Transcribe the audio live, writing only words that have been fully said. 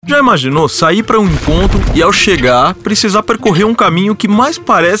Já imaginou sair para um encontro e, ao chegar, precisar percorrer um caminho que mais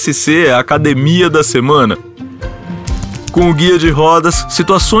parece ser a academia da semana? Com o Guia de Rodas,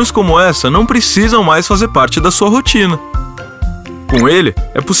 situações como essa não precisam mais fazer parte da sua rotina. Com ele,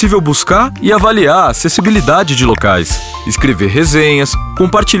 é possível buscar e avaliar a acessibilidade de locais, escrever resenhas,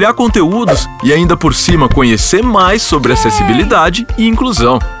 compartilhar conteúdos e ainda por cima conhecer mais sobre acessibilidade e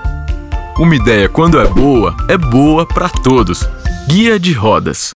inclusão. Uma ideia, quando é boa para todos. Guia de Rodas.